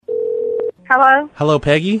Hello? Hello,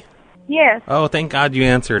 Peggy? Yes. Oh, thank God you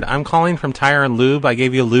answered. I'm calling from Tire and Lube. I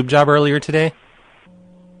gave you a lube job earlier today.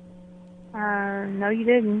 No, you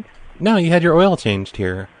didn't. No, you had your oil changed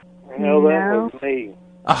here. No, that was me.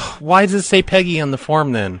 Oh, why does it say Peggy on the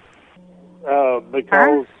form then?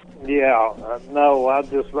 Because, no, I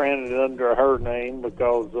just ran it under her name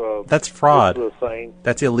because... that's fraud. It's the same.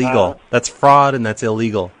 That's illegal. That's fraud and that's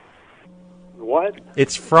illegal. What?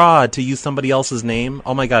 It's fraud to use somebody else's name.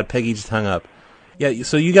 Oh my God, Peggy just hung up. Yeah,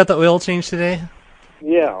 so you got the oil change today?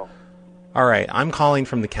 Yeah. All right, I'm calling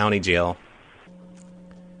from the county jail.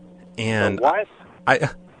 And what?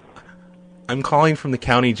 I'm calling from the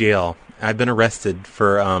county jail. I've been arrested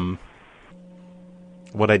for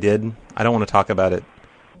what I did. I don't want to talk about it.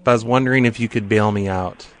 But I was wondering if you could bail me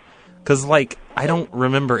out. Cuz I don't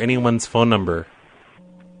remember anyone's phone number.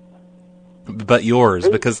 But yours,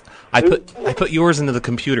 because I put yours into the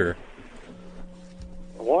computer.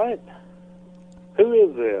 What? Who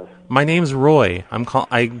is this? My name's Roy.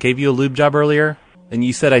 I gave you a lube job earlier, and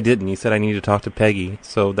you said I didn't. You said I need to talk to Peggy,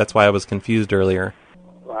 so that's why I was confused earlier.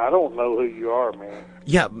 I don't know who you are, man.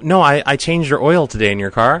 Yeah, no, I changed your oil today in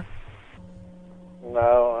your car.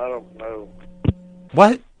 No, I don't know.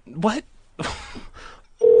 What?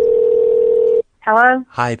 Hello?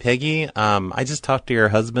 Hi, Peggy. I just talked to your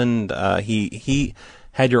husband. He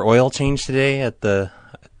had your oil changed today at the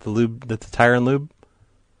lube, at the Tire and Lube.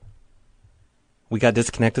 We got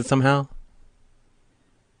disconnected somehow.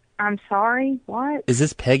 I'm sorry, what? Is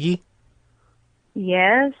this Peggy?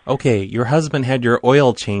 Yes. Okay, your husband had your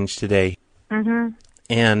oil changed today. Mm-hmm.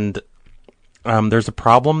 And there's a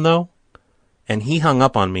problem though, and he hung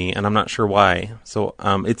up on me, and I'm not sure why. So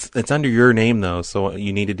it's under your name though, so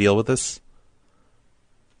you need to deal with this.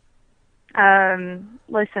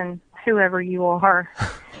 Listen, whoever you are,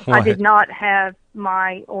 I did not have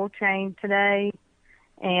my oil change today,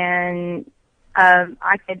 and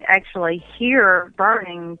I could actually hear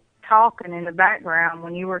burning talking in the background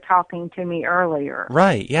when you were talking to me earlier.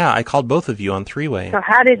 Right, yeah, I called both of you on three-way. So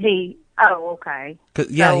how did he... Oh, okay.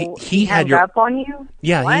 Yeah, so he had hung up on you?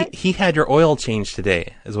 Yeah, he had your oil changed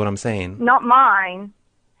today, is what I'm saying. Not mine.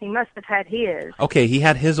 He must have had his. Okay, he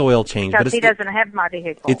had his oil changed, because but he doesn't have my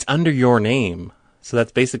vehicle. It's under your name, so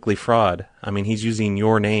that's basically fraud. I mean, he's using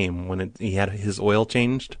your name when he had his oil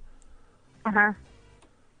changed. Uh-huh.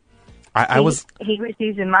 He was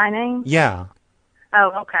using my name? Yeah.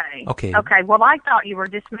 Oh, okay. Okay. Well, I thought you were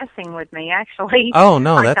just messing with me, actually. Oh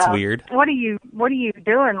no, that's weird. What are you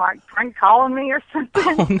doing? Like prank calling me or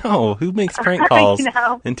something? Oh no, who makes prank calls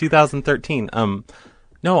know? in 2013?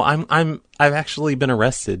 No, I've actually been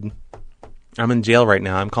arrested. I'm in jail right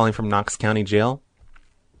now. I'm calling from Knox County Jail.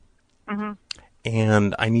 Mm-hmm.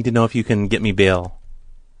 And I need to know if you can get me bail.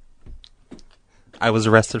 I was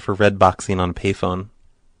arrested for red boxing on a payphone.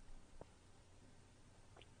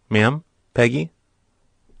 Ma'am? Peggy?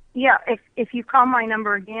 Yeah, if you call my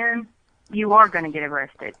number again, you are going to get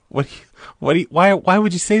arrested. Why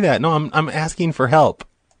would you say that? No, I'm asking for help.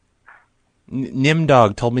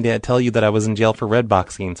 Nimdog told me to tell you that I was in jail for red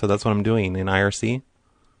boxing, so that's what I'm doing in IRC.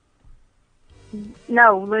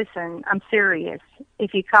 No, listen, I'm serious.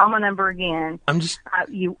 If you call my number again, I'm just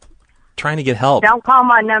trying to get help. Don't call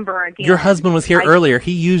my number again. Your husband was here earlier.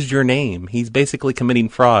 He used your name. He's basically committing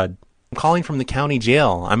fraud. I'm calling from the county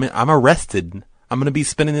jail. I'm arrested. I'm going to be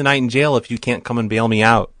spending the night in jail if you can't come and bail me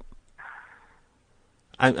out.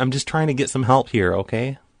 I'm just trying to get some help here,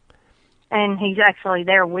 okay? And he's actually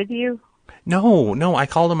there with you? No, I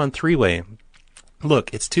called him on three-way.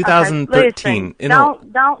 Look, it's 2013. Okay,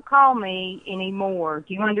 listen, don't call me anymore.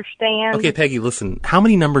 Do you understand? Okay, Peggy, listen. How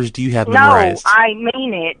many numbers do you have memorized? No, I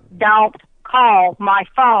mean it. Don't call my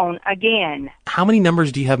phone again. How many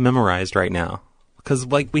numbers do you have memorized right now? Because,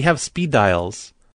 we have speed dials.